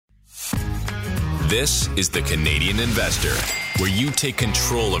This is The Canadian Investor, where you take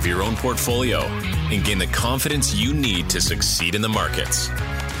control of your own portfolio and gain the confidence you need to succeed in the markets.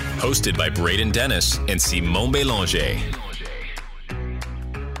 Hosted by Braden Dennis and Simon Bélanger.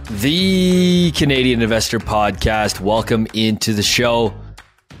 The Canadian Investor Podcast. Welcome into the show.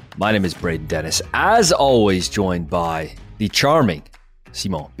 My name is Braden Dennis. As always, joined by the charming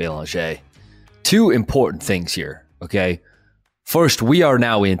Simon Bélanger. Two important things here, okay? First, we are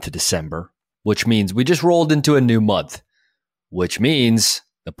now into December, which means we just rolled into a new month, which means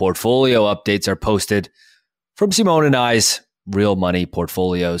the portfolio updates are posted from Simone and I's real money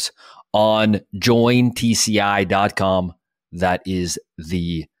portfolios on jointci.com. That is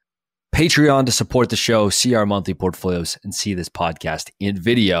the Patreon to support the show, see our monthly portfolios, and see this podcast in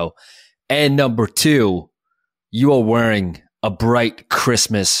video. And number two, you are wearing a bright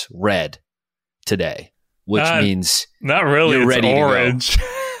Christmas red today, which means not really. You're ready orange.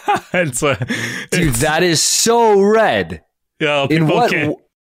 Dude, that is so red. Yeah,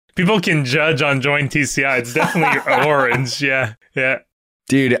 people can judge on Join TCI. It's definitely orange. Yeah.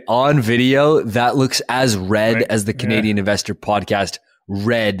 Dude, on video, that looks as red as the Canadian Investor Podcast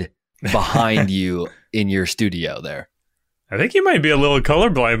red behind you in your studio there. I think you might be a little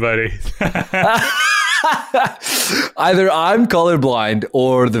colorblind, buddy. Either I'm colorblind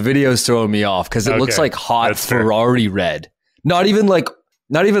or the video's throwing me off because it looks like hot Ferrari red. Not even like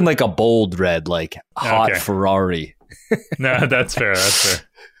a bold red, like hot Ferrari. No, that's fair.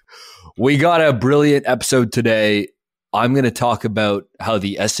 We got a brilliant episode today. I'm going to talk about how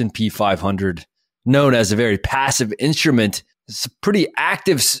the S&P 500, known as a very passive instrument, is a pretty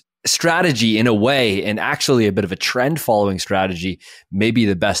active strategy in a way, and actually a bit of a trend following strategy, maybe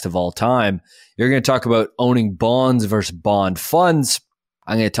the best of all time. You're going to talk about owning bonds versus bond funds.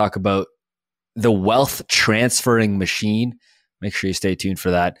 I'm going to talk about the wealth transferring machine. Make sure you stay tuned for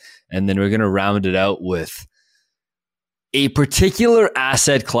that. And then we're going to round it out with a particular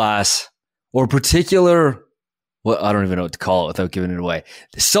asset class or particular, I don't even know what to call it without giving it away.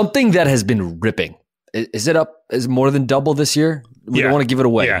 Something that has been ripping. Is it up? Is more than double this year? We don't want to give it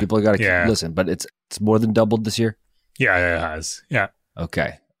away. People got to listen, but it's more than doubled this year? Yeah, it has. Yeah.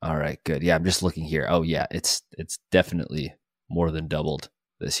 Okay. All right, good. Yeah, I'm just looking here. Oh yeah, it's definitely more than doubled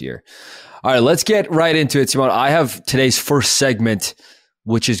this year. All right, let's get right into it, Simone. I have today's first segment,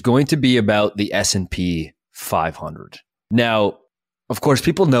 which is going to be about the S&P 500. Now, of course,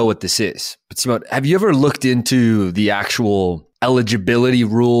 people know what this is. But Simone, have you ever looked into the actual eligibility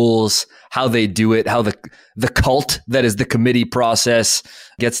rules, how they do it, how the cult that is the committee process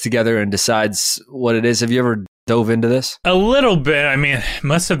gets together and decides what it is? Have you ever dove into this? A little bit. I mean, it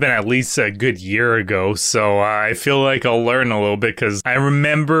must have been at least a good year ago. So I feel like I'll learn a little bit because I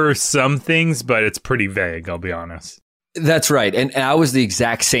remember some things, but it's pretty vague, I'll be honest. That's right. And I was the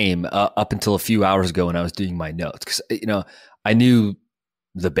exact same up until a few hours ago when I was doing my notes. Because, I knew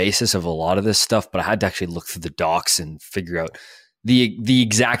the basis of a lot of this stuff, but I had to actually look through the docs and figure out the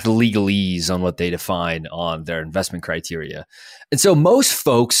exact legalese on what they define on their investment criteria. And so most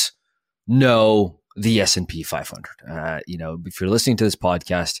folks know the S&P 500. If you're listening to this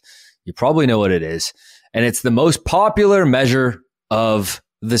podcast, you probably know what it is. And it's the most popular measure of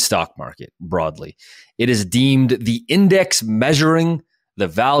the stock market broadly. It is deemed the index measuring the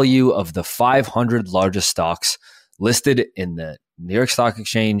value of the 500 largest stocks listed in the New York Stock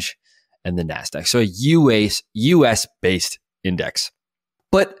Exchange and the NASDAQ. So a US-based index.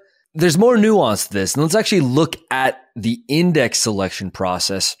 But there's more nuance to this. And let's actually look at the index selection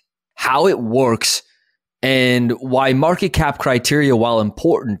process, how it works, and why market cap criteria, while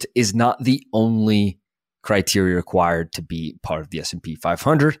important, is not the only criteria required to be part of the S&P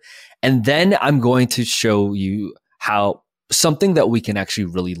 500. And then I'm going to show you how something that we can actually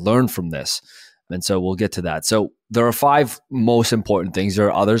really learn from this. And so we'll get to that. So there are 5 most important things. There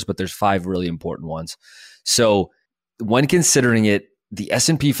are others, but there's 5 really important ones. So when considering it, the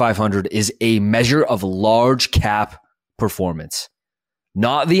S&P 500 is a measure of large cap performance,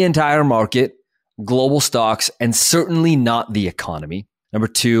 not the entire market, global stocks, and certainly not the economy. Number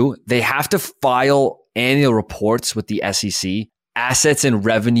 2, they have to file annual reports with the SEC. Assets and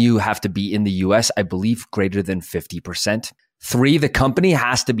revenue have to be in the US, I believe, greater than 50%. 3, the company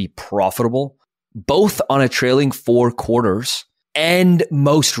has to be profitable, both on a trailing 4 quarters and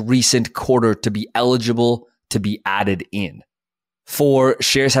most recent quarter to be eligible to be added in. 4,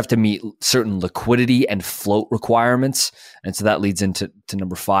 shares have to meet certain liquidity and float requirements. And so that leads into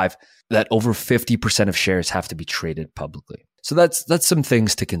number 5, that over 50% of shares have to be traded publicly. So that's some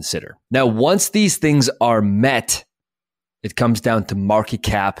things to consider. Now, once these things are met, it comes down to market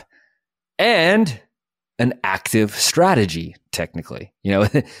cap and an active strategy, technically.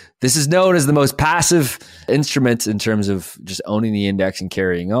 This is known as the most passive instrument in terms of just owning the index and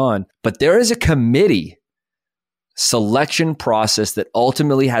carrying on. But there is a committee selection process that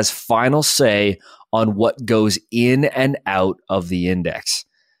ultimately has final say on what goes in and out of the index.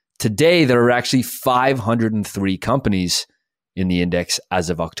 Today, there are actually 503 companies in the index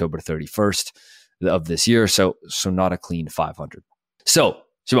as of October 31st of this year. So not a clean 500. So,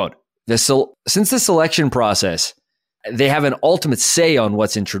 Shimon, since the selection process, they have an ultimate say on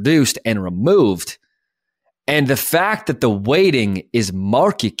what's introduced and removed. And the fact that the weighting is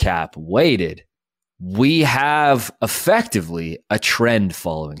market cap weighted, we have effectively a trend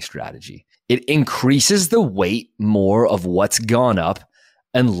following strategy. It increases the weight more of what's gone up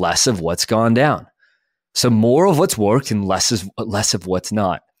and less of what's gone down. So more of what's worked and less of what's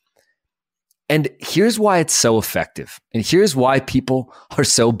not. And here's why it's so effective. And here's why people are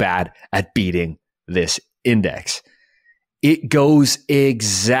so bad at beating this index. It goes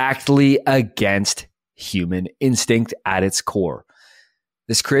exactly against human instinct at its core.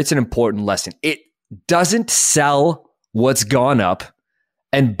 This creates an important lesson. It doesn't sell what's gone up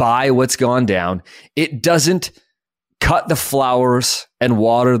and buy what's gone down. It doesn't cut the flowers and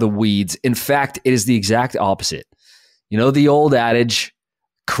water the weeds. In fact, it is the exact opposite. The old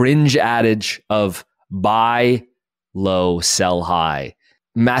cringe adage of buy low, sell high.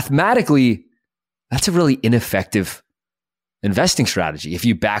 Mathematically, that's a really ineffective investing strategy if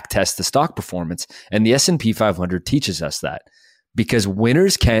you backtest the stock performance. And the S&P 500 teaches us that, because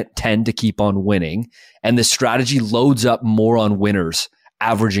winners can't tend to keep on winning, and the strategy loads up more on winners,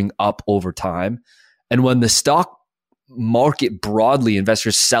 averaging up over time. And when the stock market broadly,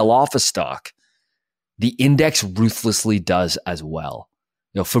 investors sell off a stock, the index ruthlessly does as well,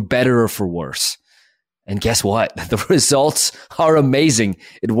 for better or for worse. And guess what? The results are amazing.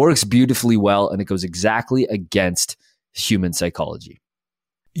 It works beautifully well, and it goes exactly against human psychology.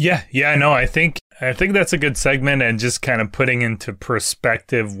 Yeah, no, I think that's a good segment, and just kind of putting into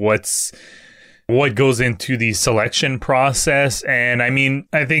perspective what goes into the selection process. And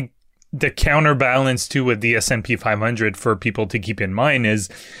I think the counterbalance too with the S&P 500 for people to keep in mind is,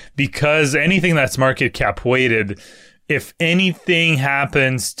 because anything that's market cap weighted, if anything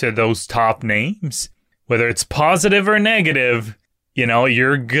happens to those top names, whether it's positive or negative,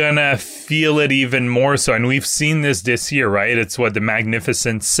 you're gonna feel it even more so. And we've seen this year, right? It's the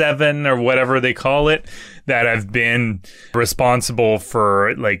Magnificent Seven or whatever they call it, that have been responsible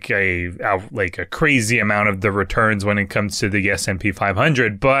for like a crazy amount of the returns when it comes to the S&P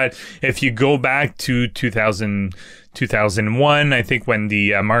 500. But if you go back to 2001, I think, when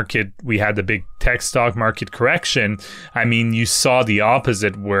the we had the big tech stock market correction, you saw the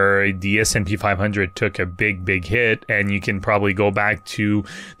opposite, where the S&P 500 took a big hit. And you can probably go back to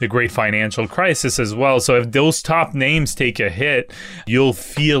the great financial crisis as well. So if those top names take a hit, you'll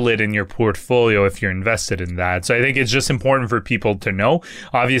feel it in your portfolio if you're invested in that. So I think it's just important for people to know.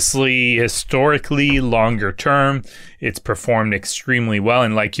 Obviously, historically, longer term, it's performed extremely well.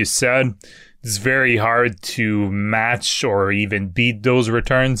 And like you said, it's very hard to match or even beat those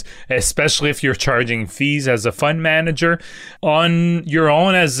returns, especially if you're charging fees as a fund manager. On your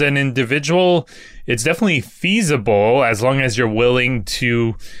own as an individual, it's definitely feasible as long as you're willing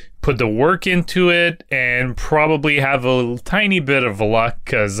to put the work into it and probably have a tiny bit of luck,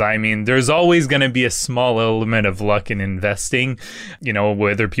 because there's always going to be a small element of luck in investing,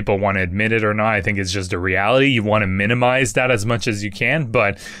 whether people want to admit it or not. I think it's just a reality. You want to minimize that as much as you can,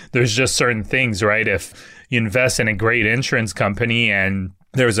 but there's just certain things, right? If you invest in a great insurance company and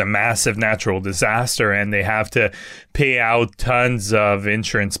there's a massive natural disaster and they have to pay out tons of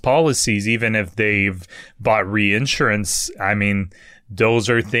insurance policies, even if they've bought reinsurance, those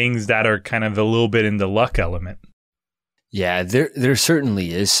are things that are kind of a little bit in the luck element. Yeah, there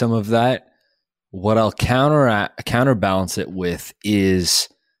certainly is some of that. What I'll counterbalance it with is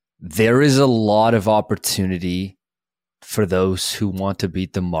there is a lot of opportunity for those who want to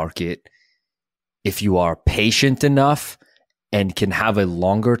beat the market if you are patient enough and can have a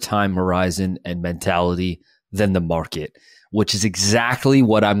longer time horizon and mentality than the market, which is exactly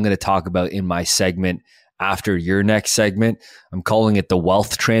what I'm going to talk about in my segment after your next segment. I'm calling it the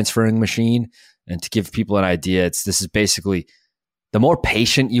wealth transferring machine. And to give people an idea, this is basically, the more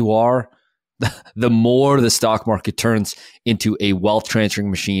patient you are, the more the stock market turns into a wealth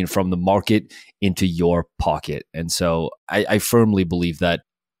transferring machine from the market into your pocket. And so I firmly believe that,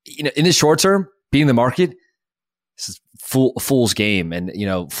 in the short term, being the market, this is fool's game, and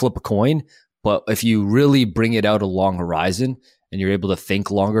flip a coin. But if you really bring it out a long horizon and you're able to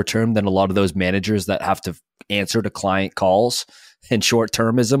think longer term than a lot of those managers that have to answer to client calls and short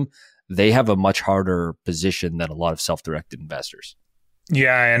termism, they have a much harder position than a lot of self-directed investors.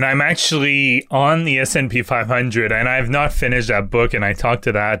 Yeah, and I'm actually on the S&P 500, and I've not finished that book, and I talked to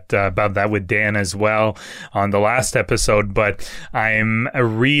about that with Dan as well on the last episode, but I'm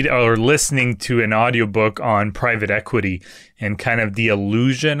listening to an audiobook on private equity and kind of the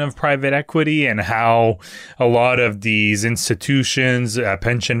illusion of private equity and how a lot of these institutions,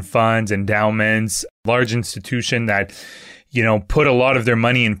 pension funds, endowments, large institution that, put a lot of their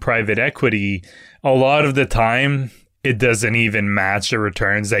money in private equity, a lot of the time, it doesn't even match the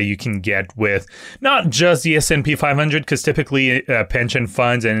returns that you can get with not just the S&P 500, because typically pension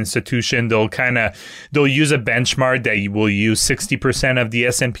funds and institution, they'll use a benchmark that you will use 60% of the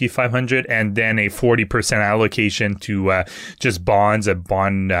S&P 500 and then a 40% allocation to just bonds, a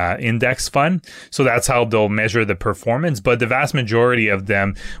bond index fund. So that's how they'll measure the performance. But the vast majority of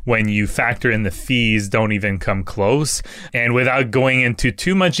them, when you factor in the fees, don't even come close. And without going into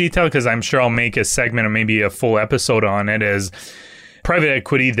too much detail, because I'm sure I'll make a segment or maybe a full episode on it, is private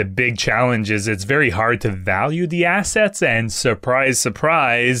equity, the big challenge is it's very hard to value the assets, and surprise,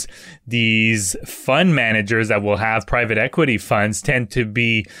 surprise, these fund managers that will have private equity funds tend to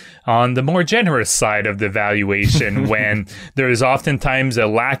be on the more generous side of the valuation when there is oftentimes a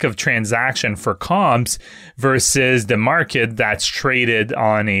lack of transaction for comps versus the market that's traded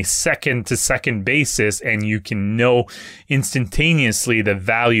on a second-to-second basis, and you can know instantaneously the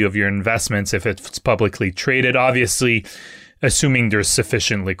value of your investments if it's publicly traded, obviously assuming there's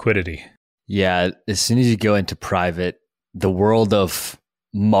sufficient liquidity. Yeah, as soon as you go into private, the world of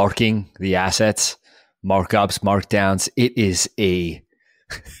marking the assets, markups, markdowns, it is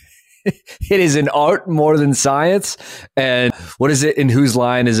an art more than science. And what is it? In whose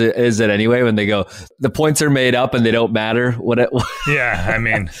line is it anyway? When they go, the points are made up and they don't matter. Yeah, I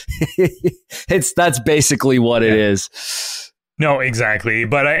mean, that's basically what it is. No, exactly.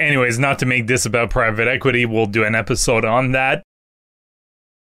 But anyways, not to make this about private equity, we'll do an episode on that.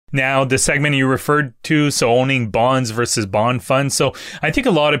 Now, the segment you referred to, so owning bonds versus bond funds. So I think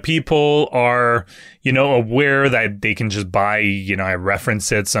a lot of people are, aware that they can just buy, I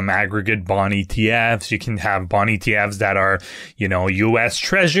referenced it, some aggregate bond ETFs. You can have bond ETFs that are, U.S.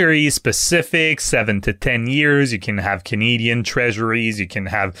 Treasury specific, 7 to 10 years. You can have Canadian Treasuries. You can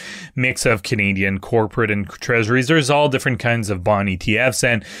have mix of Canadian corporate and Treasuries. There's all different kinds of bond ETFs.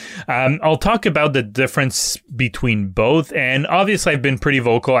 And I'll talk about the difference between both. And obviously, I've been pretty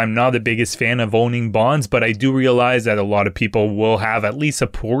vocal. I'm not the biggest fan of owning bonds, but I do realize that a lot of people will have at least a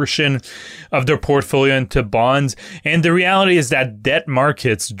portion of their portfolio into bonds. And the reality is that debt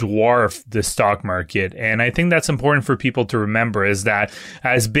markets dwarf the stock market. And I think that's important for people to remember, is that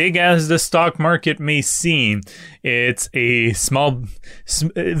as big as the stock market may seem, it's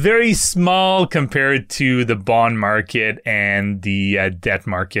very small compared to the bond market and the debt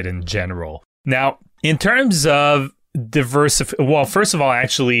market in general. Now, in terms of well, first of all,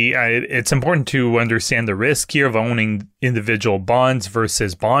 actually, it's important to understand the risk here of owning individual bonds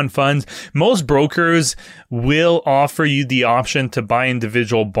versus bond funds. Most brokers will offer you the option to buy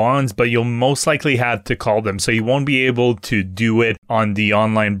individual bonds, but you'll most likely have to call them. So you won't be able to do it on the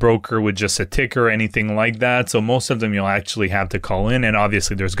online broker with just a ticker or anything like that. So most of them you'll actually have to call in, and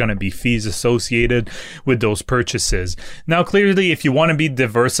obviously there's going to be fees associated with those purchases. Now, clearly, if you want to be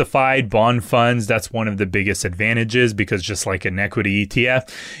diversified, bond funds, that's one of the biggest advantages, because just like an equity ETF,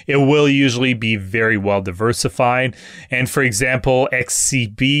 it will usually be very well diversified. And for example,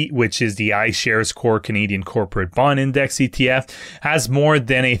 XCB, which is the iShares Core Canadian Corporate Bond Index ETF, has more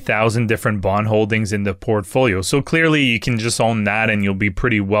than 1,000 different bond holdings in the portfolio. So clearly you can just own that and you'll be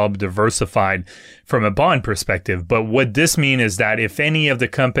pretty well diversified from a bond perspective. But what this means is that if any of the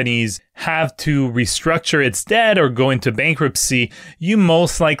companies have to restructure its debt or go into bankruptcy, you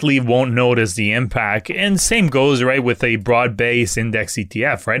most likely won't notice the impact. And same goes, right, with a broad-based index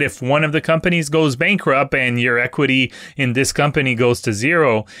ETF, right? If one of the companies goes bankrupt and your equity in this company goes to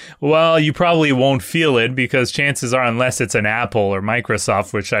zero, well, you probably won't feel it, because chances are, unless it's an Apple or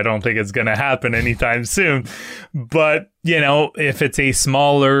Microsoft, which I don't think is going to happen anytime soon, but if it's a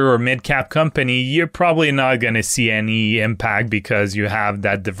smaller or mid-cap company, you're probably not going to see any impact because you have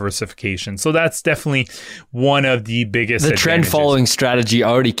that diversification. So that's definitely one of the biggest advantages. The trend following strategy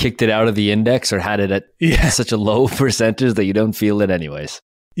already kicked it out of the index, or had it at such a low percentage that you don't feel it anyways.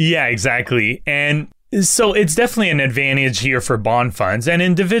 Yeah, exactly. And so it's definitely an advantage here for bond funds. And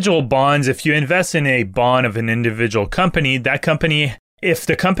individual bonds, if you invest in a bond of an individual company, that company, if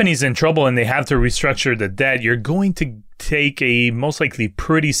the company's in trouble and they have to restructure the debt, you're going to take a most likely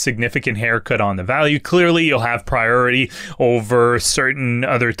pretty significant haircut on the value. Clearly, you'll have priority over certain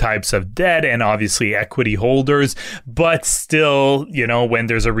other types of debt and obviously equity holders. But still, when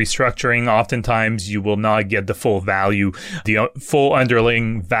there's a restructuring, oftentimes you will not get the full value, the full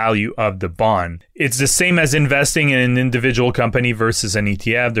underlying value of the bond. It's the same as investing in an individual company versus an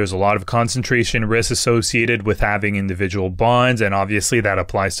ETF. There's a lot of concentration risk associated with having individual bonds, and obviously that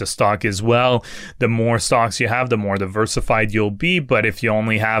applies to stock as well. The more stocks you have, the more diversified you'll be. But if you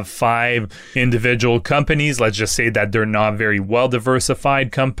only have 5 individual companies, let's just say that they're not very well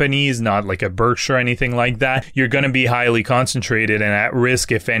diversified companies, not like a Berkshire or anything like that, you're going to be highly concentrated and at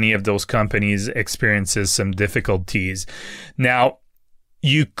risk if any of those companies experiences some difficulties. Now,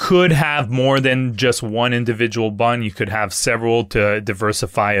 you could have more than just one individual bond. You could have several to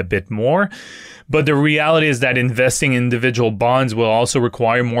diversify a bit more. But the reality is that investing in individual bonds will also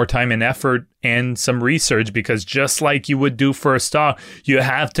require more time and effort and some research, because just like you would do for a stock, you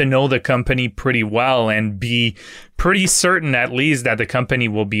have to know the company pretty well and be pretty certain at least that the company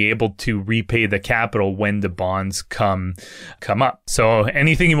will be able to repay the capital when the bonds come up. So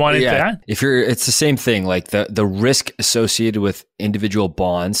anything you wanted to add? It's the same thing. Like the risk associated with individual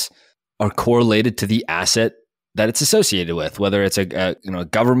bonds are correlated to the asset that it's associated with, whether it's a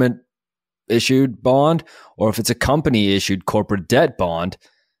government issued bond or if it's a company issued corporate debt bond.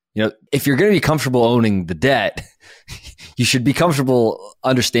 If you're going to be comfortable owning the debt, you should be comfortable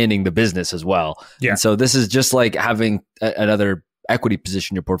understanding the business as well. Yeah. And so this is just like having another equity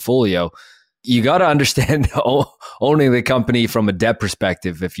position in your portfolio. You got to understand owning the company from a debt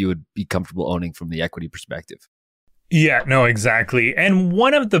perspective if you would be comfortable owning from the equity perspective. Yeah, no, exactly. And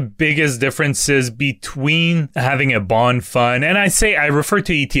one of the biggest differences between having a bond fund, and I refer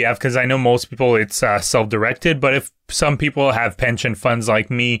to ETF because I know most people it's self-directed, but if some people have pension funds like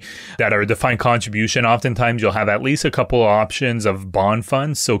me that are defined contribution, oftentimes you'll have at least a couple of options of bond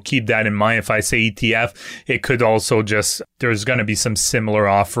funds. So keep that in mind. If I say ETF, it could also there's going to be some similar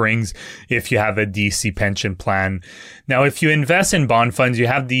offerings if you have a DC pension plan. Now, if you invest in bond funds, you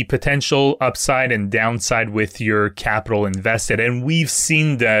have the potential upside and downside with your capital invested. And we've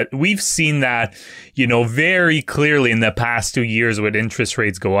seen that, very clearly in the past 2 years with interest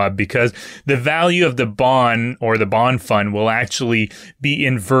rates go up, because the value of the bond or the bond fund will actually be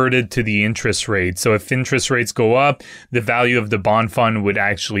inverted to the interest rate. So if interest rates go up, the value of the bond fund would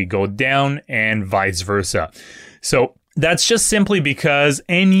actually go down and vice versa. So that's just simply because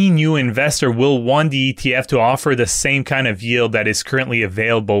any new investor will want the ETF to offer the same kind of yield that is currently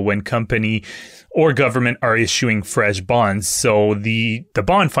available when company or government are issuing fresh bonds. So the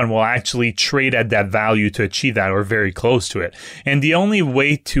bond fund will actually trade at that value to achieve that or very close to it. And the only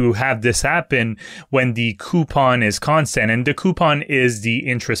way to have this happen when the coupon is constant, and the coupon is the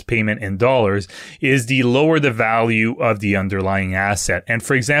interest payment in dollars, is the lower the value of the underlying asset. And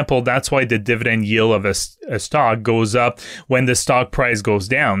for example, that's why the dividend yield of a stock goes up when the stock price goes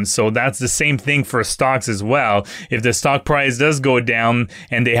down. So that's the same thing for stocks as well. If the stock price does go down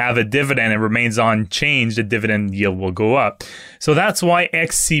and they have a dividend and remains unchanged, the dividend yield will go up. So that's why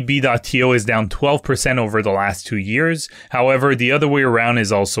XCB.TO is down 12% over the last 2 years. However, the other way around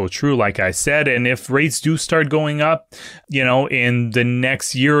is also true, like I said. And if rates do start going up, in the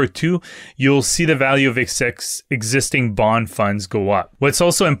next year or two, you'll see the value of existing bond funds go up. What's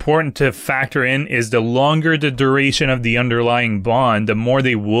also important to factor in is the longer the duration of the underlying bond, the more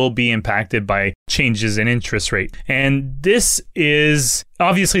they will be impacted by changes in interest rate. And this isn't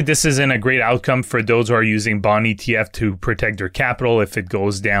a great outcome for those who are using bond ETF to protect their capital if it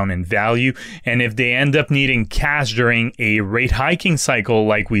goes down in value. And if they end up needing cash during a rate hiking cycle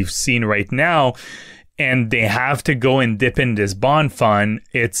like we've seen right now, and they have to go and dip in this bond fund,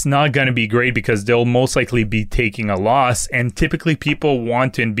 it's not going to be great because they'll most likely be taking a loss. And typically people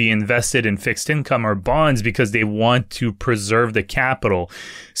want to be invested in fixed income or bonds because they want to preserve the capital.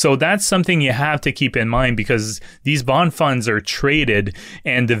 So that's something you have to keep in mind, because these bond funds are traded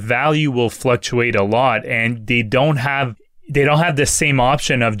and the value will fluctuate a lot, and they don't have the same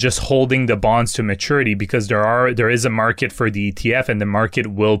option of just holding the bonds to maturity, because there is a market for the ETF, and the market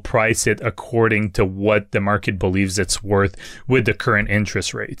will price it according to what the market believes it's worth with the current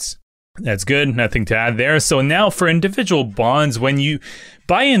interest rates. That's good. Nothing to add there. So now for individual bonds, when you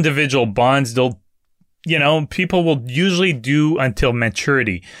buy individual bonds, they'll people will usually do until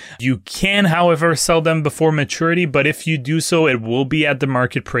maturity. You can, however, sell them before maturity, but if you do so, it will be at the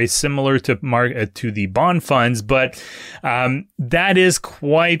market price similar to the bond funds. But that is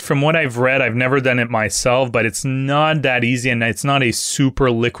quite, from what I've read, I've never done it myself, but it's not that easy, and it's not a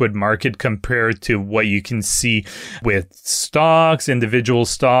super liquid market compared to what you can see with stocks, individual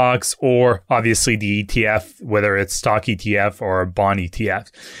stocks, or obviously the ETF, whether it's stock ETF or bond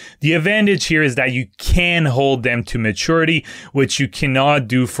ETF. The advantage here is that you can hold them to maturity, which you cannot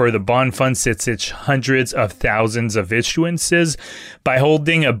do for the bond funds. It's hundreds of thousands of issuances. By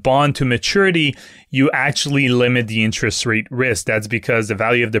holding a bond to maturity, you actually limit the interest rate risk. That's because the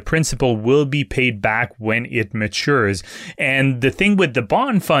value of the principal will be paid back when it matures. And the thing with the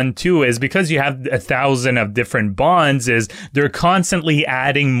bond fund too is because you have 1,000 of different bonds, is they're constantly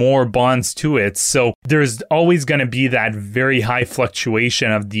adding more bonds to it. So there's always going to be that very high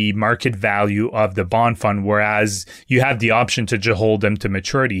fluctuation of the market value of the bond fund, whereas you have the option to just hold them to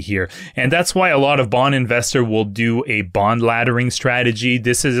maturity here. And that's why a lot of bond investors will do a bond laddering strategy.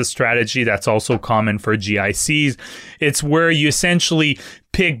 This is a strategy that's also common for GICs. It's where you essentially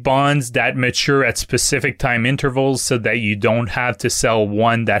pick bonds that mature at specific time intervals so that you don't have to sell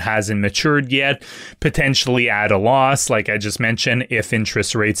one that hasn't matured yet, potentially at a loss, like I just mentioned, if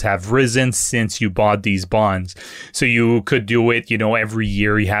interest rates have risen since you bought these bonds. So you could do it, every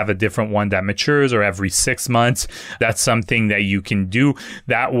year you have a different one that matures, or every 6 months. That's something that you can do.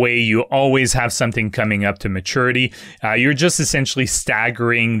 That way you always have something coming up to maturity. You're just essentially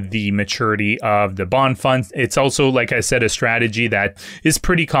staggering the maturity of the bond fund. It's also, like I said, a strategy that is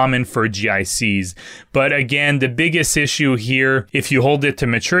pretty common for GICs. But again, the biggest issue here, if you hold it to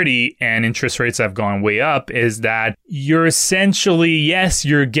maturity and interest rates have gone way up, is that you're essentially, yes,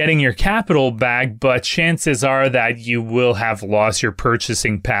 you're getting your capital back, but chances are that you will have lost your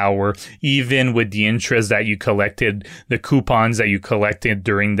purchasing power, even with the interest that you collected, the coupons that you collected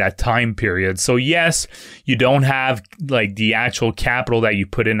during that time period. So yes, you don't have like the actual capital that you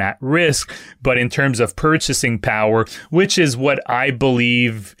put in at risk, but in terms of purchasing power, which is what I believe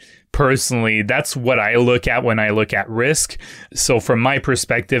personally, that's what I look at when I look at risk. So from my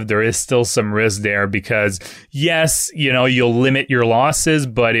perspective, there is still some risk there because yes, you'll limit your losses,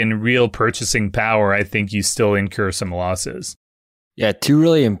 but in real purchasing power, I think you still incur some losses. Yeah, two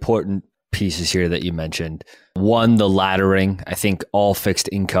really important pieces here that you mentioned. One, the laddering. I think all fixed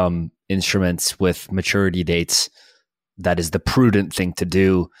income instruments with maturity dates, that is the prudent thing to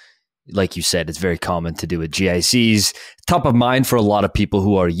do. Like you said, it's very common to do with GICs. Top of mind for a lot of people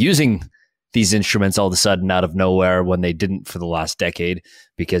who are using these instruments all of a sudden out of nowhere when they didn't for the last decade,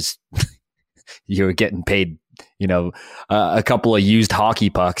 because you're getting paid, a couple of used hockey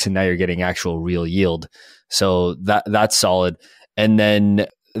pucks, and now you're getting actual real yield. So that's solid. And then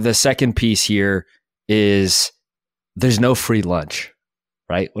the second piece here is there's no free lunch,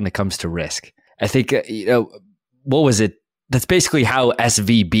 right? When it comes to risk, I think, what was it? That's basically how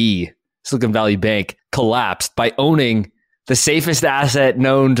SVB, Silicon Valley Bank, collapsed, by owning the safest asset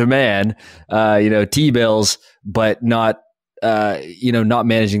known to man, T-bills, but not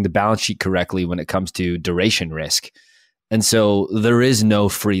managing the balance sheet correctly when it comes to duration risk. And so there is no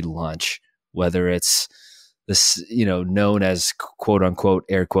free lunch, whether it's this, known as quote unquote,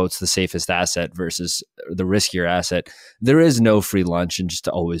 air quotes, the safest asset versus the riskier asset. There is no free lunch, and just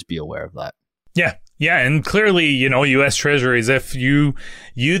to always be aware of that. Yeah. Yeah, and clearly, U.S. Treasuries, if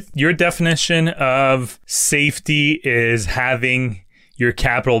your definition of safety is having your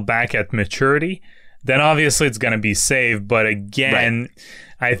capital back at maturity, then obviously it's going to be safe. But again, right.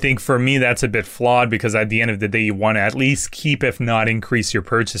 I think for me, that's a bit flawed, because at the end of the day, you want to at least keep, if not increase, your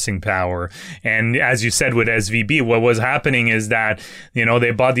purchasing power. And as you said with SVB, what was happening is that,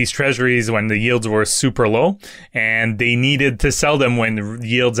 they bought these treasuries when the yields were super low, and they needed to sell them when the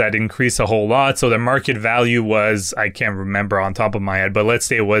yields had increased a whole lot. So the market value was, I can't remember on top of my head, but let's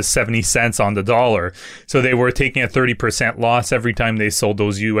say it was 70 cents on the dollar. So they were taking a 30% loss every time they sold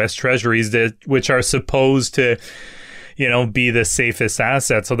those U.S. treasuries, which are supposed to be the safest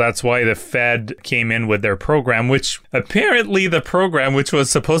asset. So that's why the Fed came in with their program, which apparently the program, which was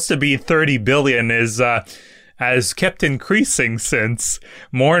supposed to be 30 billion, has kept increasing since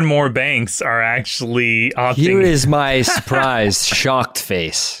more and more banks are actually opting. Here is my surprised, shocked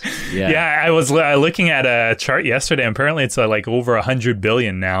face. Yeah, I was looking at a chart yesterday, and apparently it's like over 100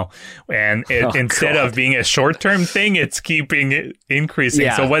 billion now. And instead of being a short-term thing, it's keeping increasing.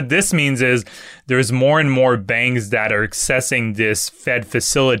 Yeah. So what this means is there's more and more banks that are accessing this Fed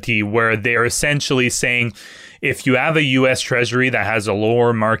facility, where they're essentially saying, if you have a U.S. Treasury that has a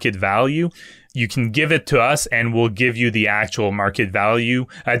lower market value, you can give it to us and we'll give you the actual market value,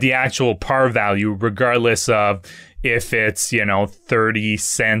 the actual par value, regardless of if it's, 30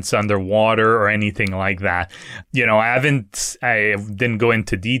 cents underwater or anything like that. I didn't go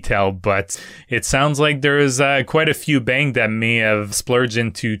into detail, but it sounds like there is quite a few banks that may have splurged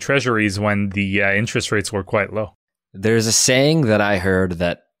into treasuries when the interest rates were quite low. There's a saying that I heard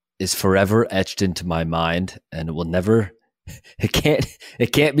that is forever etched into my mind, and it will never, it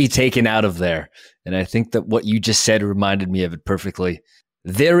can't be taken out of there. And I think that what you just said reminded me of it perfectly.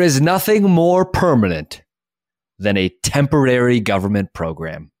 There is nothing more permanent than a temporary government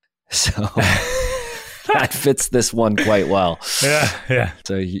program. So that fits this one quite well. Yeah.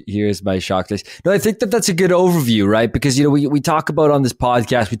 So here's my shock list. No, I think that that's a good overview, right? Because, we talk about on this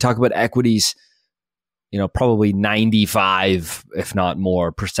podcast, we talk about equities, probably 95, if not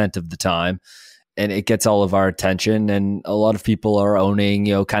more, % of the time. And it gets all of our attention. And a lot of people are owning,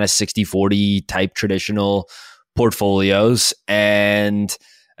 kind of 60-40 type traditional portfolios. And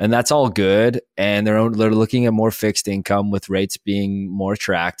that's all good. And they're looking at more fixed income with rates being more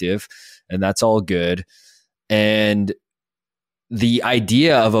attractive. And that's all good. And the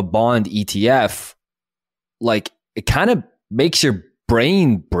idea of a bond ETF, it kind of makes your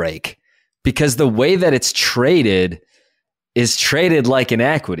brain break, because the way that it's traded is traded like an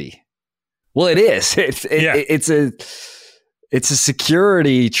equity. Well, it is. It's a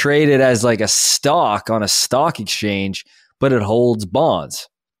security traded as like a stock on a stock exchange, but it holds bonds.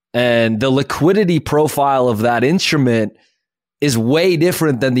 And the liquidity profile of that instrument is way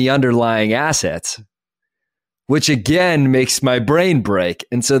different than the underlying assets, which again makes my brain break.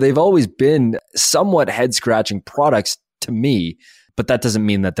 And so they've always been somewhat head-scratching products to me, but that doesn't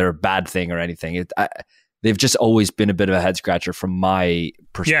mean that they're a bad thing or anything. They've just always been a bit of a head scratcher from my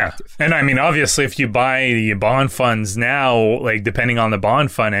perspective. Yeah. And I mean, obviously, if you buy the bond funds now, depending on the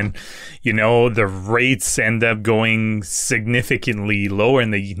bond fund, and, the rates end up going significantly lower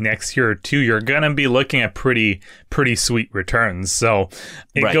in the next year or two, you're going to be looking at pretty sweet returns. So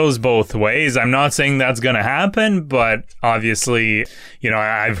it goes both ways. I'm not saying that's going to happen, but obviously,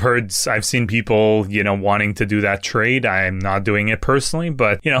 I've seen people, wanting to do that trade. I'm not doing it personally,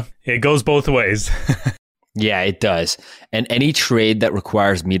 but, it goes both ways. Yeah, it does. And any trade that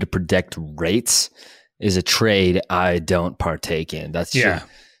requires me to predict rates is a trade I don't partake in. That's true.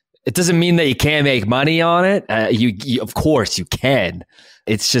 It doesn't mean that you can't make money on it. You of course you can.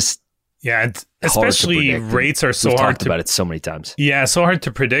 It's just especially rates are so hard. We've talked about it so many times. Yeah, so hard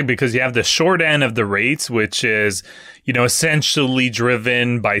to predict because you have the short end of the rates, which is essentially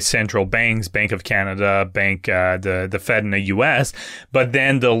driven by central banks, Bank of Canada, the Fed in the U.S. But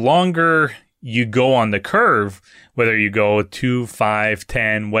then the longer you go on the curve, whether you go 2, 5,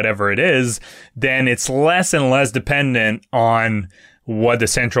 10, whatever it is, then it's less and less dependent on what the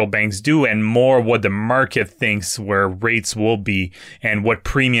central banks do and more what the market thinks where rates will be and what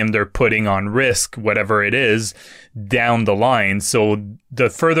premium they're putting on risk, whatever it is, down the line. So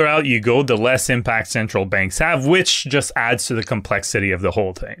the further out you go, the less impact central banks have, which just adds to the complexity of the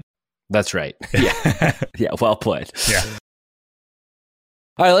whole thing. That's right. Yeah. Yeah, well put. Yeah.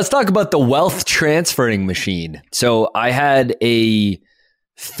 All right, let's talk about the wealth transferring machine. So I had a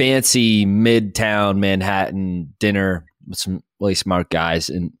fancy midtown Manhattan dinner with some really smart guys,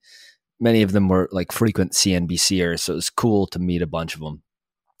 and many of them were frequent CNBCers, so it was cool to meet a bunch of them.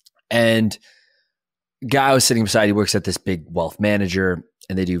 And guy I was sitting beside, he works at this big wealth manager,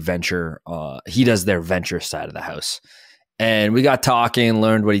 and they do venture. He does their venture side of the house. And we got talking,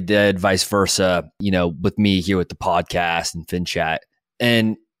 learned what he did, vice versa, with me here with the podcast and FinChat.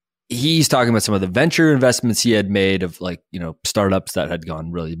 And he's talking about some of the venture investments he had made of startups that had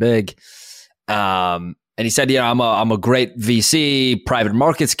gone really big. And he said, I'm a great VC private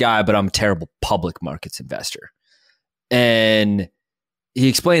markets guy, but I'm a terrible public markets investor. And he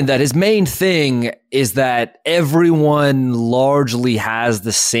explained that his main thing is that everyone largely has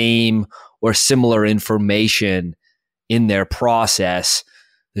the same or similar information in their process.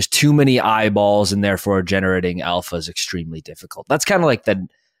 There's too many eyeballs, and therefore generating alpha is extremely difficult. That's kind of like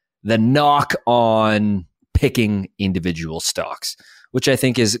the knock on picking individual stocks, which I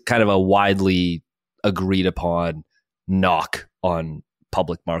think is kind of a widely agreed upon knock on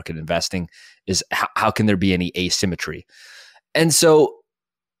public market investing, is how can there be any asymmetry? And so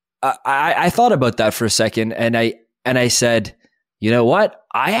I thought about that for a second, and I said, you know what?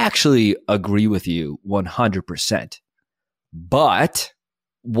 I actually agree with you 100%. But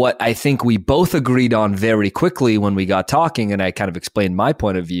what I think we both agreed on very quickly when we got talking, and I kind of explained my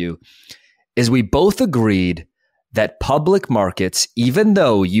point of view, is we both agreed that public markets, even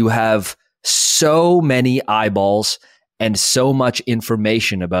though you have so many eyeballs and so much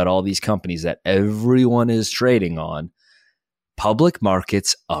information about all these companies that everyone is trading on, public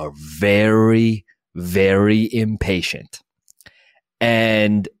markets are very, very impatient.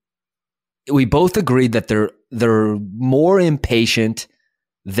 And we both agreed that they're more impatient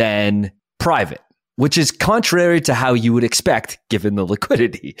than private, which is contrary to how you would expect given the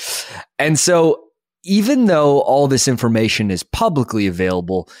liquidity. And so even though all this information is publicly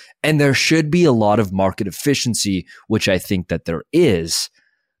available and there should be a lot of market efficiency, which I think that there is,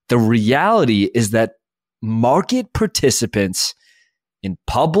 the reality is that market participants in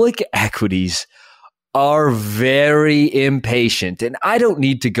public equities are very impatient. And I don't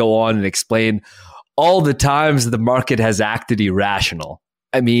need to go on and explain all the times the market has acted irrational.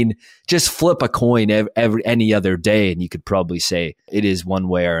 I mean, just flip a coin any other day and you could probably say it is one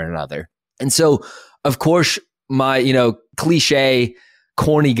way or another. And so, of course, my, cliche,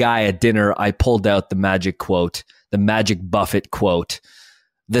 corny guy at dinner, I pulled out the magic quote, the magic Buffett quote.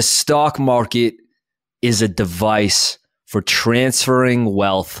 The stock market is a device for transferring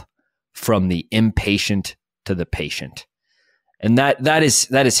wealth from the impatient to the patient. And that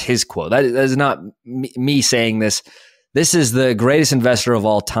is his quote. That is not me saying this. This is the greatest investor of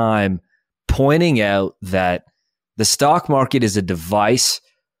all time pointing out that the stock market is a device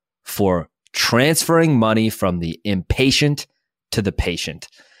for transferring money from the impatient to the patient.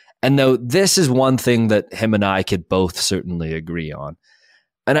 And though this is one thing that him and I could both certainly agree on.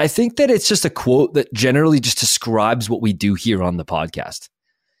 And I think that it's just a quote that generally just describes what we do here on the podcast.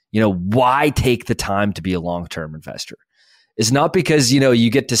 Why take the time to be a long-term investor? It's not because, you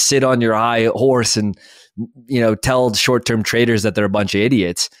get to sit on your high horse and, tell short-term traders that they're a bunch of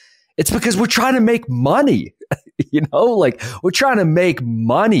idiots. It's because we're trying to make money, we're trying to make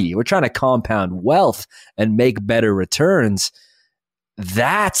money. We're trying to compound wealth and make better returns.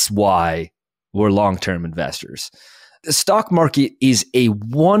 That's why we're long-term investors. The stock market is a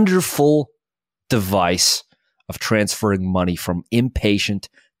wonderful device of transferring money from impatient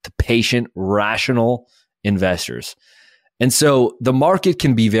to patient, rational investors. And so the market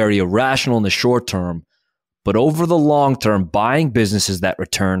can be very irrational in the short term, but over the long term, buying businesses that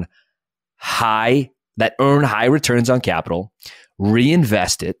earn high returns on capital,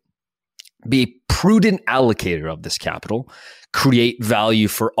 reinvest it, be a prudent allocator of this capital, create value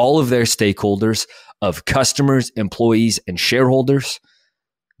for all of their stakeholders of customers, employees, and shareholders.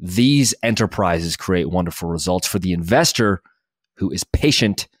 These enterprises create wonderful results for the investor who is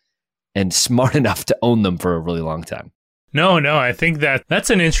patient and smart enough to own them for a really long time. No, I think that's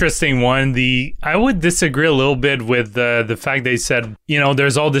an interesting one. I would disagree a little bit with the fact they said,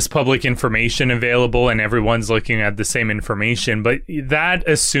 there's all this public information available and everyone's looking at the same information, but that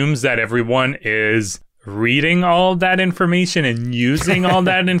assumes that everyone is reading all that information and using all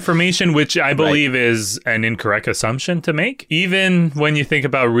that information, which I believe is an incorrect assumption to make. Even when you think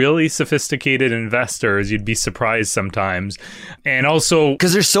about really sophisticated investors, you'd be surprised sometimes. And also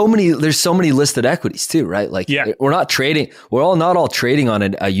because there's so many listed equities too, right? We're not all trading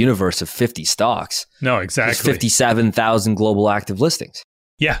on a universe of 50 stocks. No, exactly. There's 57,000 global active listings.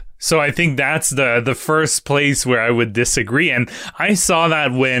 Yeah. So I think that's the first place where I would disagree. And I saw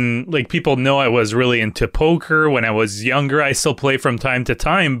that when people know I was really into poker when I was younger. I still play from time to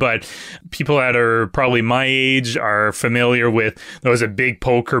time, but people that are probably my age are familiar with, there was a big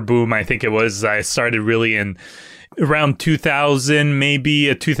poker boom. I think I started really in around 2000,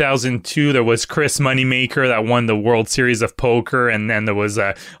 maybe 2002, there was Chris Moneymaker that won the World Series of Poker. And then there was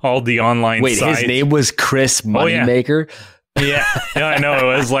all the online sites. His name was Chris Moneymaker? Oh, yeah. Yeah, I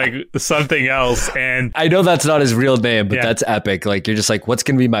know. It was like something else. And I know that's not his real name, but that's epic. You're just like, what's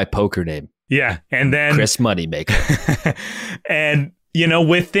going to be my poker name? Yeah. And then Chris Moneymaker. And,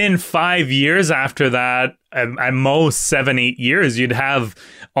 within 5 years after that, at most 7-8 years, you'd have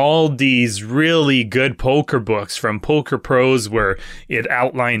all these really good poker books from Poker Pros where it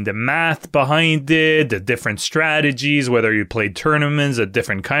outlined the math behind it, the different strategies, whether you played tournaments, a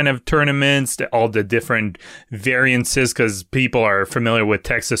different kind of tournaments, all the different variances, because people are familiar with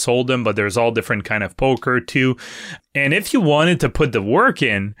Texas Hold'em, but there's all different kind of poker too. And if you wanted to put the work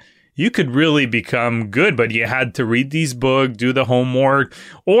in, you could really become good, but you had to read these books, do the homework,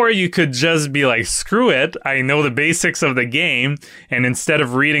 or you could just be like, screw it, I know the basics of the game, and instead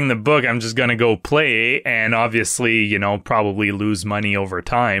of reading the book, I'm just going to go play, and obviously, probably lose money over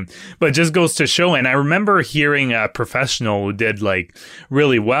time. But it just goes to show, and I remember hearing a professional who did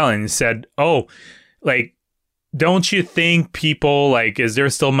really well, and he said, don't you think people, is there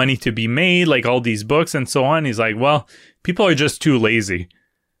still money to be made, all these books and so on? He's like, well, people are just too lazy.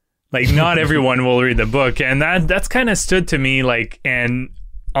 Not everyone will read the book. And that's kind of stood to me and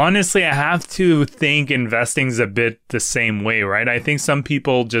honestly, I have to think investing's a bit the same way, right? I think some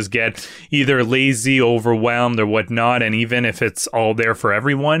people just get either lazy, overwhelmed, or whatnot. And even if it's all there for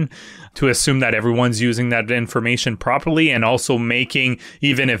everyone, to assume that everyone's using that information properly, and also making,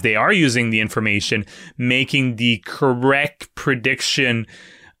 even if they are using the information, making the correct prediction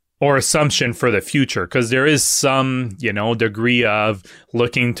or assumption for the future, because there is some, degree of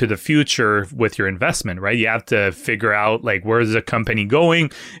looking to the future with your investment, right? You have to figure out, like, where's the company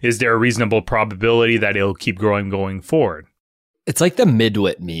going? Is there a reasonable probability that it'll keep growing going forward? It's like the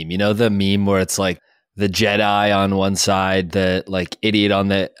midwit meme, the meme where it's like the Jedi on one side, the like idiot on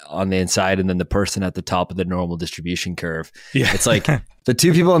the inside, and then the person at the top of the normal distribution curve. Yeah. It's like the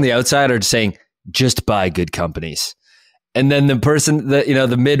two people on the outside are just saying, just buy good companies. And then the person that,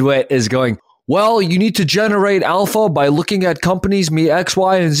 the midwit is going, well, you need to generate alpha by looking at companies meet X,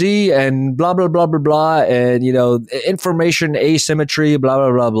 Y, and Z and blah, blah, blah, blah, blah. And, information asymmetry, blah,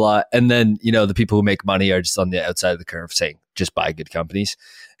 blah, blah, blah. And then, the people who make money are just on the outside of the curve saying, just buy good companies.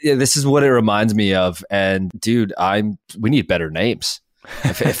 Yeah, this is what it reminds me of. And dude, we need better names.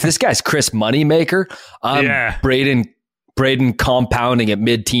 If this guy's Chris Moneymaker, I'm Braden compounding at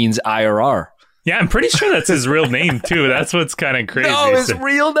mid-teens IRR. Yeah, I'm pretty sure that's his real name too. That's what's kind of crazy. No, his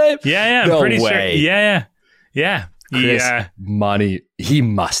real name? Yeah, I'm pretty sure. Yeah. Chris Money, he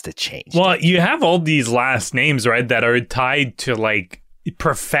must have changed. Well, you have all these last names, right, that are tied to like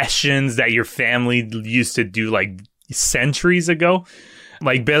professions that your family used to do like centuries ago.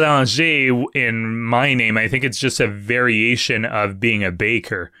 Like Bélanger in my name, I think it's just a variation of being a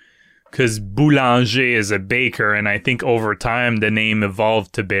baker. Because Boulanger is a baker, and I think over time the name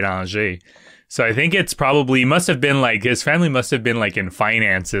evolved to Bélanger. So I think it's probably, must have been like, his family must have been like in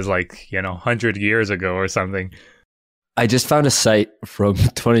finances, like, 100 years ago or something. I just found a site from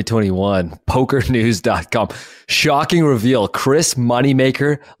 2021, pokernews.com. Shocking reveal. Chris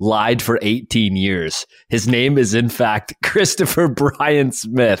Moneymaker lied for 18 years. His name is, in fact, Christopher Brian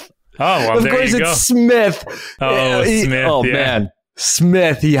Smith. Oh, well, of there course you go. It's Smith. Smith. Oh, yeah. Man.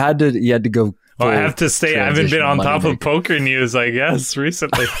 Smith. He had to go. Well, I have to say, I haven't been on top of Poker News, I guess,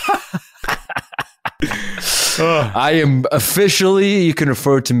 recently. I am officially, you can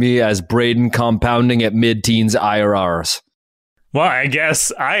refer to me as Braden compounding at mid-teens IRRs. Well, I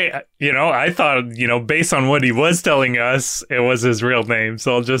guess I thought, based on what he was telling us, it was his real name.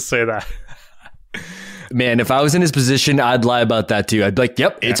 So I'll just say that. Man, if I was in his position, I'd lie about that too. I'd be like,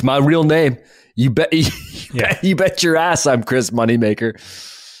 yep, it's my real name. You bet your ass I'm Chris Moneymaker.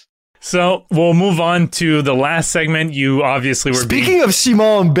 So we'll move on to the last segment. You obviously were speaking of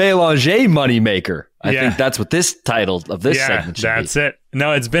Simon Bélanger Moneymaker. I think that's what this title of this segment should be. That's it.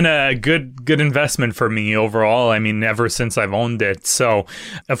 No, it's been a good investment for me overall. I mean, ever since I've owned it. So,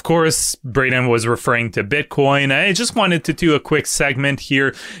 of course, Braden was referring to Bitcoin. I just wanted to do a quick segment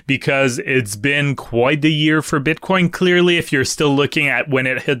here because it's been quite the year for Bitcoin. Clearly, if you're still looking at when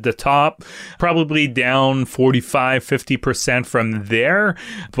it hit the top, probably down 45-50% from there.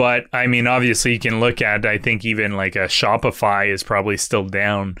 But, I mean, obviously, you can look at, I think even like a Shopify is probably still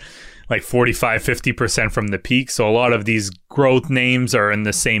down like 45-50% from the peak. So a lot of these growth names are in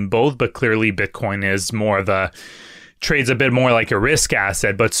the same boat, but clearly Bitcoin is more of a trades a bit more like a risk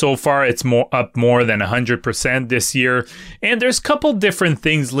asset, but so far it's up more than 100% this year. And there's a couple different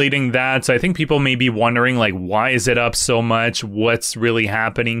things leading that. So I think people may be wondering, like, why is it up so much? What's really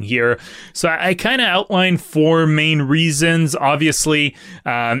happening here? So I kind of outlined 4 main reasons. Obviously,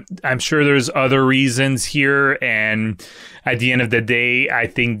 I'm sure there's other reasons here. And at the end of the day, I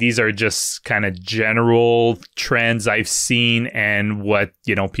think these are just kind of general trends I've seen and what,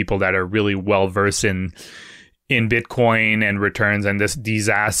 people that are really well versed in Bitcoin and returns and these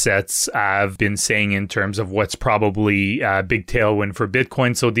assets have been saying in terms of what's probably a big tailwind for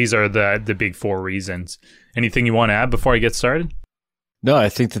Bitcoin. So these are the big 4 reasons. Anything you want to add before I get started? No, I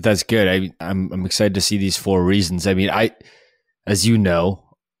think that's good. I'm excited to see these 4 reasons. I mean, as you know,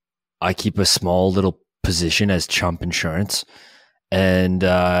 I keep a small little position as Chump Insurance, and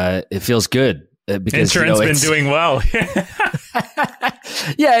it feels good. Because insurance been doing well.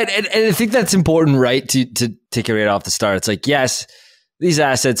 Yeah, and I think that's important, right? To take it right off the start. It's like, yes, these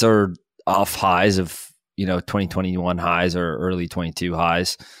assets are off highs of 2021 highs or early 22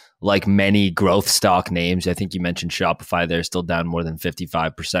 highs. Like many growth stock names, I think you mentioned Shopify. They're still down more than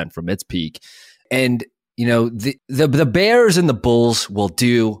 55% from its peak. And the bears and the bulls will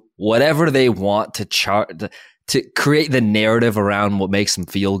do whatever they want to create the narrative around what makes them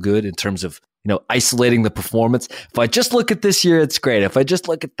feel good in terms of isolating the performance. If I just look at this year, it's great. If I just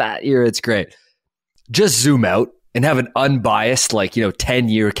look at that year, it's great. Just zoom out and have an unbiased,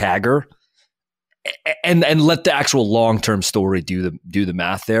 10-year CAGR. and let the actual long-term story do the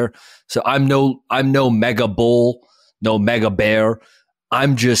math there. So I'm no mega bull, no mega bear.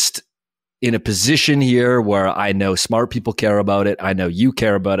 I'm just in a position here where I know smart people care about it. I know you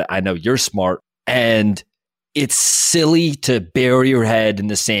care about it. I know you're smart. And it's silly to bury your head in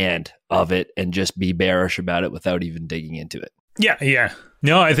the sand of it and just be bearish about it without even digging into it. Yeah.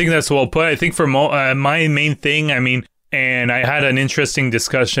 No, I think that's well put. I think for my main thing, and I had an interesting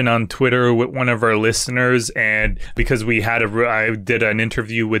discussion on Twitter with one of our listeners, and because I did an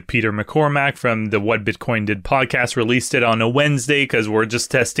interview with Peter McCormack from the What Bitcoin Did podcast, released it on a Wednesday because we're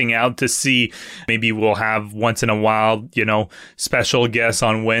just testing out to see, maybe we'll have once in a while, special guests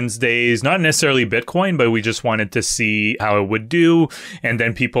on Wednesdays, not necessarily Bitcoin, but we just wanted to see how it would do. And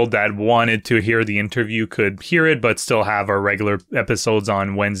then people that wanted to hear the interview could hear it, but still have our regular episodes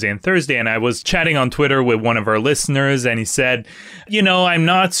on Wednesday and Thursday. And I was chatting on Twitter with one of our listeners, and he said, I'm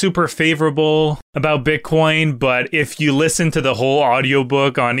not super favorable about Bitcoin, but if you listen to the whole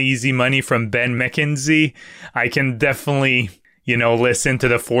audiobook on Easy Money from Ben McKenzie, I can definitely, listen to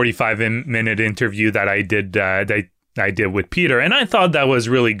the 45-minute interview that I did with Peter. And I thought that was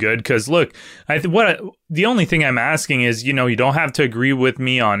really good because, look, the only thing I'm asking is, you don't have to agree with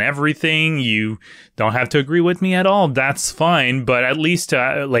me on everything. You don't have to agree with me at all. That's fine. But at least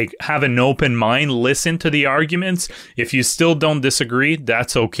have an open mind, listen to the arguments. If you still don't disagree,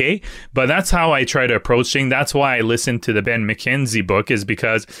 that's okay. But that's how I try to approach things. That's why I listened to the Ben McKenzie book, is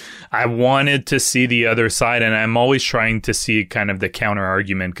because I wanted to see the other side. And I'm always trying to see kind of the counter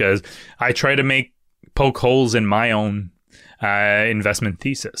argument, because I try to poke holes in my own investment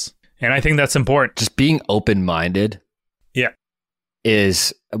thesis. And I think that's important. Just being open-minded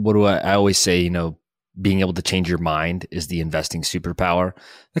is, what do I always say, being able to change your mind is the investing superpower.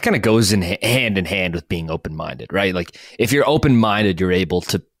 That kind of goes hand in hand with being open-minded, right? Like if you're open-minded, you're able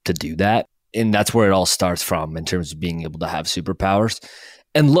to do that. And that's where it all starts from in terms of being able to have superpowers.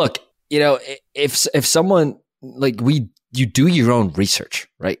 And look, if someone you do your own research,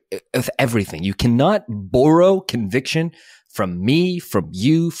 right? With everything. You cannot borrow conviction from me, from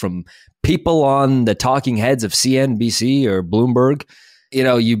you, from people on the talking heads of CNBC or Bloomberg.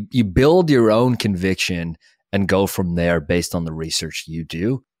 You build your own conviction and go from there based on the research you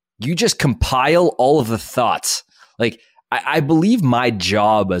do. You just compile all of the thoughts. Like, I believe my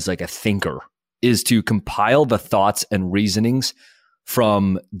job as a thinker is to compile the thoughts and reasonings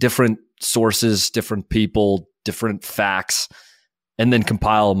from different sources, different people, different facts, and then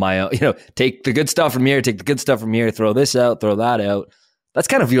compile my own, take the good stuff from here, take the good stuff from here, throw this out, throw that out. That's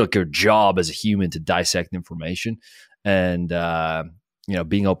kind of your job as a human, to dissect information. And,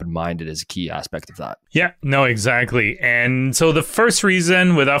 being open-minded is a key aspect of that. Yeah, no, exactly. And so the first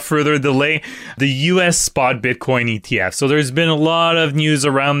reason, without further delay, the US spot Bitcoin ETF. So there's been a lot of news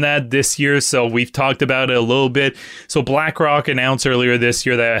around that this year. So we've talked about it a little bit. So BlackRock announced earlier this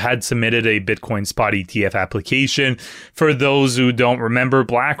year that it had submitted a Bitcoin spot ETF application. For those who don't remember,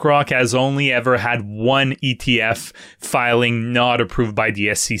 BlackRock has only ever had one ETF filing not approved by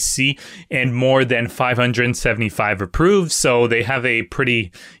the SEC and more than 575 approved. So they have a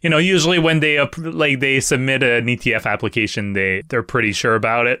pretty, usually when they submit an ETF application, they're pretty sure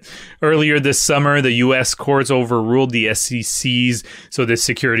about it. Earlier this summer, the U.S. courts overruled the SEC's, so the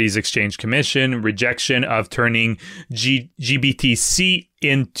Securities Exchange Commission, rejection of turning GBTC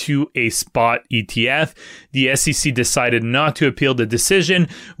into a spot ETF. The SEC decided not to appeal the decision,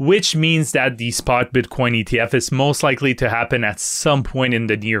 which means that the spot Bitcoin ETF is most likely to happen at some point in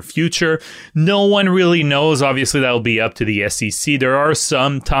the near future. No one really knows. Obviously, that'll be up to the SEC. There are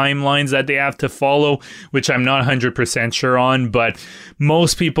some timelines that they have to follow, which I'm not 100% sure on, but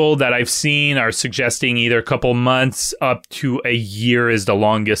most people that I've seen are suggesting either a couple months up to a year is the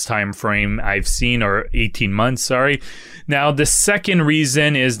longest time frame I've seen, or 18 months, sorry. Now, the second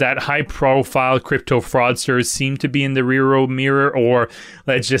reason is that high-profile crypto fraudsters seem to be in the rearview mirror, or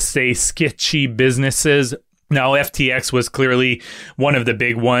let's just say sketchy businesses. Now, FTX was clearly one of the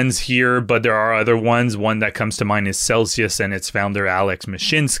big ones here, but there are other ones. One that comes to mind is Celsius and its founder, Alex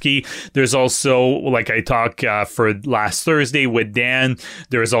Mashinsky. There's also, like I talked for last Thursday with Dan,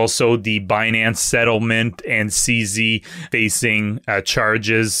 there's also the Binance settlement and CZ facing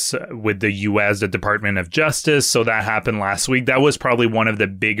charges with the U.S., the Department of Justice. So that happened last week. That was probably one of the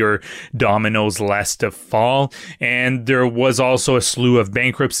bigger dominoes left to fall. And there was also a slew of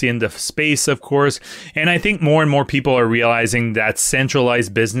bankruptcy in the space, of course. And I think more and more people are realizing that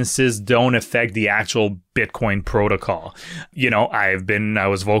centralized businesses don't affect the actual Bitcoin protocol. I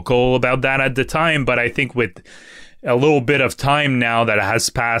was vocal about that at the time, but I think with a little bit of time now that has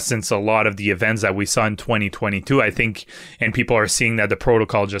passed since a lot of the events that we saw in 2022, I think, and people are seeing that the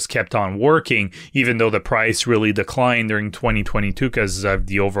protocol just kept on working, even though the price really declined during 2022 because of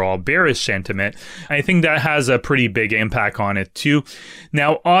the overall bearish sentiment. I think that has a pretty big impact on it too.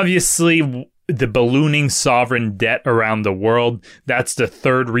 Now, obviously, the ballooning sovereign debt around the world, that's the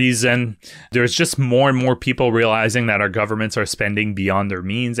third reason. There's just more and more people realizing that our governments are spending beyond their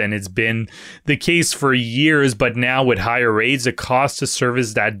means, and it's been the case for years, but now with higher rates, the cost to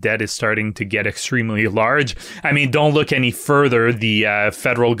service that debt is starting to get extremely large. I mean, don't look any further. The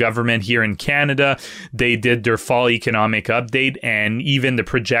federal government here in Canada, they did their fall economic update, and even the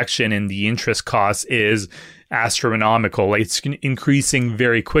projection in the interest costs is astronomical. It's increasing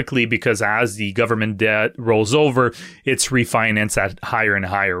very quickly because as the government debt rolls over, it's refinanced at higher and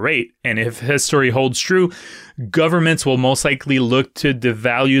higher rate. And if history holds true, governments will most likely look to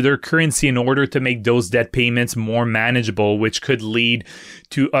devalue their currency in order to make those debt payments more manageable, which could lead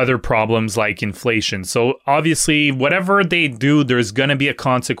to other problems like inflation. So obviously, whatever they do, there's going to be a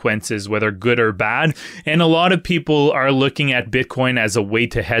consequences, whether good or bad. And a lot of people are looking at Bitcoin as a way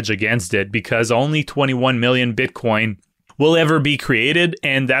to hedge against it because only 21 million Bitcoin will ever be created.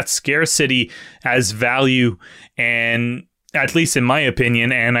 And that scarcity as value, and at least in my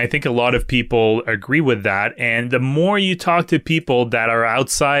opinion, and I think a lot of people agree with that. And the more you talk to people that are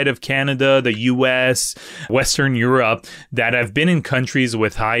outside of Canada, the US, Western Europe, that have been in countries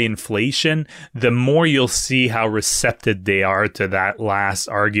with high inflation, the more you'll see how receptive they are to that last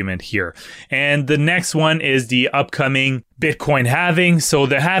argument here. And the next one is the upcoming Bitcoin halving. So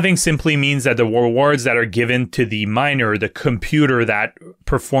the halving simply means that the rewards that are given to the miner, the computer that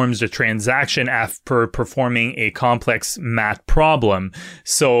performs the transaction after performing a complex math problem.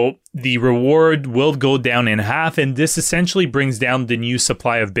 So the reward will go down in half, and this essentially brings down the new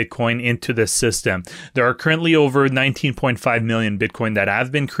supply of Bitcoin into the system. There are currently over 19.5 million Bitcoin that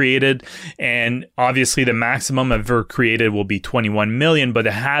have been created, and obviously the maximum ever created will be 21 million, but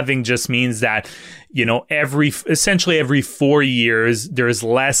the halving just means that, you know, essentially every 4 years, there's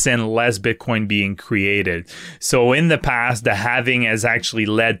less and less Bitcoin being created. So in the past, the halving has actually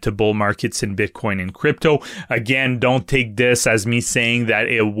led to bull markets in Bitcoin and crypto. Again, don't take this as me saying that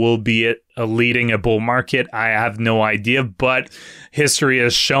it will be leading a bull market. I have no idea, but history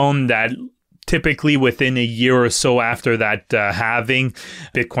has shown that typically within a year or so after that halving,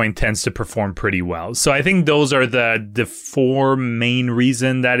 Bitcoin tends to perform pretty well. So I think those are the four main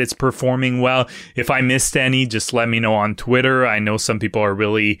reasons that it's performing well. If I missed any, just let me know on Twitter. I know some people are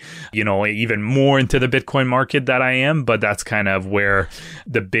really, you know, even more into the Bitcoin market than I am, but that's kind of where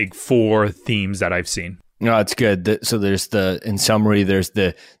the big four themes that I've seen. No, it's good. So there's in summary, there's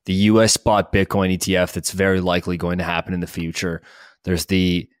the US spot Bitcoin ETF that's very likely going to happen in the future. There's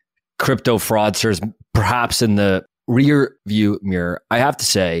the crypto fraudsters, perhaps in the rear view mirror. I have to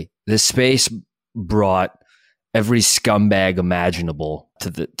say, this space brought every scumbag imaginable to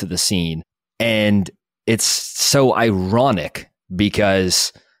the scene. And it's so ironic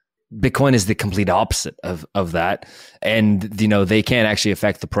because Bitcoin is the complete opposite of that. And, you know, they can't actually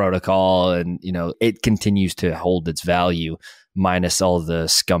affect the protocol, and, you know, it continues to hold its value minus all the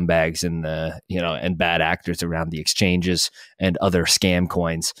scumbags and and bad actors around the exchanges and other scam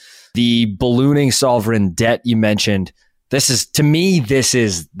coins. The ballooning sovereign debt you mentioned, to me, this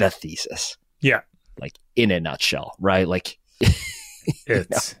is the thesis. Yeah. Like, in a nutshell, right? Like,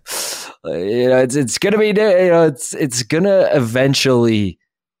 it's it's going to be, it's going to eventually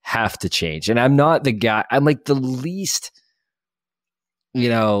have to change. And I'm not the guy, I'm like the least,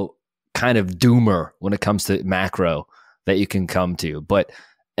 kind of doomer when it comes to macro that you can come to. But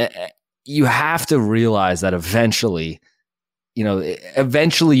you have to realize that eventually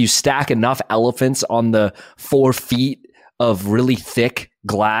you stack enough elephants on the 4 feet of really thick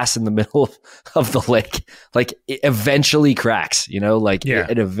glass in the middle of the lake, like it eventually cracks,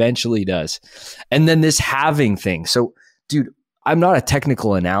 it eventually does. And then this halving thing. So, dude, I'm not a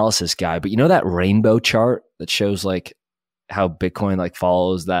technical analysis guy, but that rainbow chart that shows like how Bitcoin like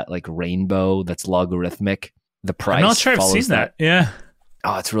follows that like rainbow that's logarithmic. The price. I'm not sure I've seen that. Yeah.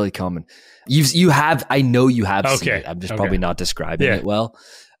 Oh, it's really common. I know you have seen it. I'm just probably not describing it well.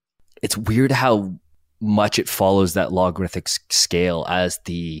 It's weird how much it follows that logarithmic scale as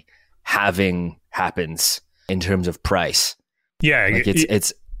the halving happens in terms of price. Yeah. Like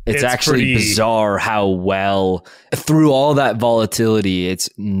it's actually bizarre how well, through all that volatility, it's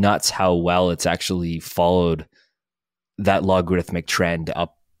nuts how well it's actually followed that logarithmic trend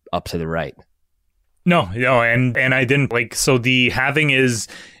up to the right. No, and I didn't so the halving is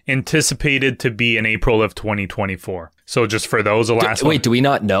anticipated to be in April of 2024. So just for those, Wait, do we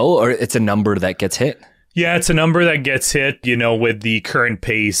not know, or it's a number that gets hit? Yeah, it's a number that gets hit, with the current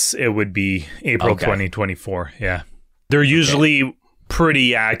pace, it would be April 2024. Yeah. They're usually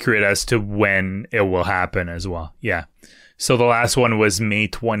pretty accurate as to when it will happen as well. Yeah. So the last one was May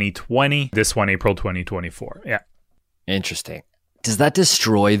 2020. This one, April 2024. Yeah. Interesting. Does that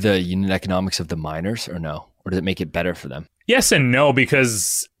destroy the unit economics of the miners or no? Or does it make it better for them? Yes and no,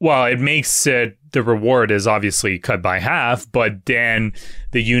 because, it makes it, the reward is obviously cut by half, but then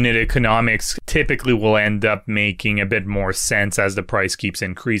the unit economics typically will end up making a bit more sense as the price keeps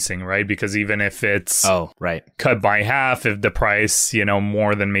increasing, right? Because even if it's cut by half, if the price,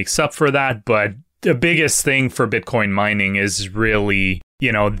 more than makes up for that. But the biggest thing for Bitcoin mining is really,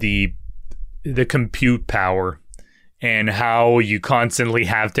 the compute power. And how you constantly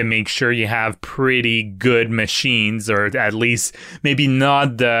have to make sure you have pretty good machines, or at least maybe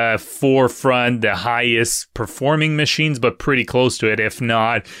not the forefront, the highest performing machines, but pretty close to it. If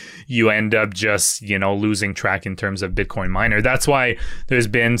not, you end up just, losing track in terms of Bitcoin miner. That's why there's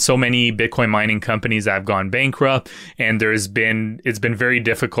been so many Bitcoin mining companies that have gone bankrupt, and it's been very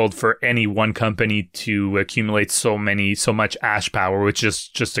difficult for any one company to accumulate so much hash power, which is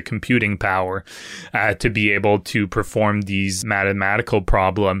just a computing power, to be able to perform these mathematical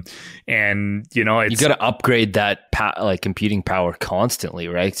problem. And you got to upgrade that computing power constantly,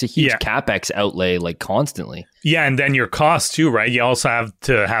 right? It's a huge capex outlay, constantly. Yeah, and then your cost too, right? You also have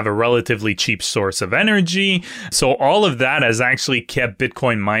to have a relatively cheap source of energy. So all of that has actually kept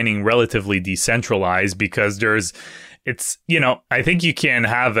Bitcoin mining relatively decentralized, because I think you can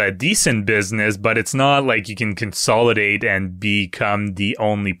have a decent business, but it's not like you can consolidate and become the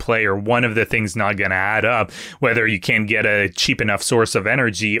only player. One of the things not going to add up, whether you can't get a cheap enough source of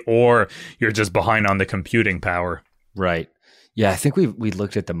energy or you're just behind on the computing power. Right. Yeah, I think we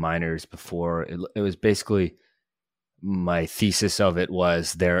looked at the miners before. It was basically, my thesis of it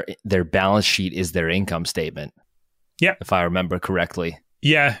was their balance sheet is their income statement. Yeah. If I remember correctly.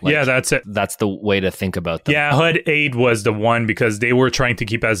 Yeah, that's it. That's the way to think about them. Yeah, HUD 8 was the one, because they were trying to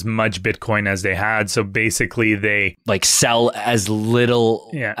keep as much Bitcoin as they had. So basically they sell as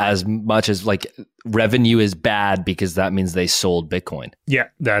little, as much as revenue is bad, because that means they sold Bitcoin. Yeah,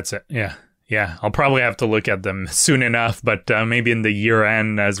 that's it. Yeah. Yeah, I'll probably have to look at them soon enough, but maybe in the year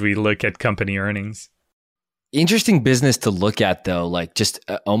end as we look at company earnings. Interesting business to look at, though, just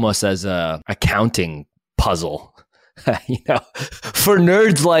almost as a accounting puzzle. For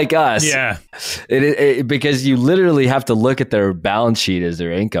nerds like us. Yeah. Because you literally have to look at their balance sheet as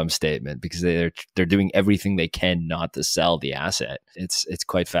their income statement, because they're doing everything they can not to sell the asset. It's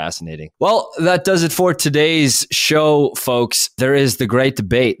quite fascinating. Well, that does it for today's show, folks. There is the great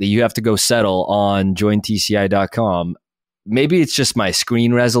debate that you have to go settle on jointci.com. Maybe it's just my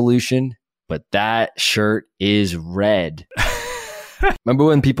screen resolution, but that shirt is red. Remember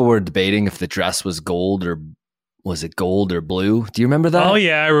when people were debating if the dress was gold or was it gold or blue? Do you remember that? Oh,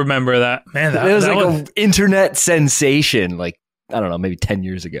 yeah, I remember that. Man, it was an internet sensation, I don't know, maybe 10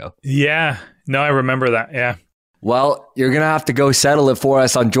 years ago. Yeah. No, I remember that. Yeah. Well, you're going to have to go settle it for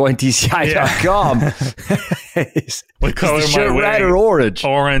us on jointci.com. What color am I wearing? Red or orange?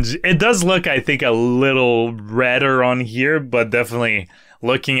 Orange. It does look, I think, a little redder on here, but definitely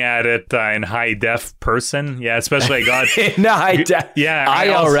looking at it in high def person. Yeah, especially I got in high def. Yeah,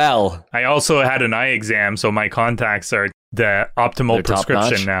 IRL. I also had an eye exam, so my contacts are the optimal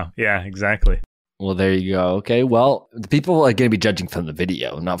prescription now. Yeah, exactly. Well, there you go. Okay, well, the people are going to be judging from the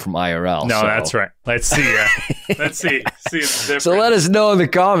video, not from IRL. No, that's right. Let's see. Let's see. So let us know in the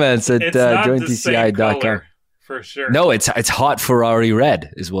comments at jointci.com. For sure. No, it's hot Ferrari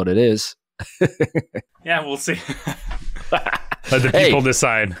red is what it is. Yeah, we'll see. Let the people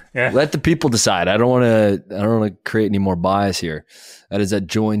decide. Yeah. Let the people decide. I don't want to create any more bias here. That is at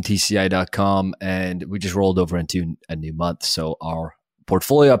jointci.com, and we just rolled over into a new month, so our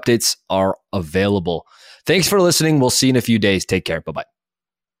portfolio updates are available. Thanks for listening. We'll see you in a few days. Take care. Bye-bye.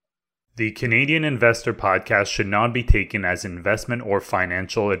 The Canadian Investor Podcast should not be taken as investment or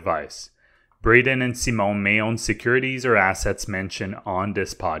financial advice. Braden and Simone may own securities or assets mentioned on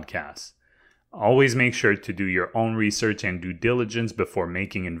this podcast. Always make sure to do your own research and due diligence before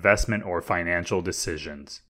making investment or financial decisions.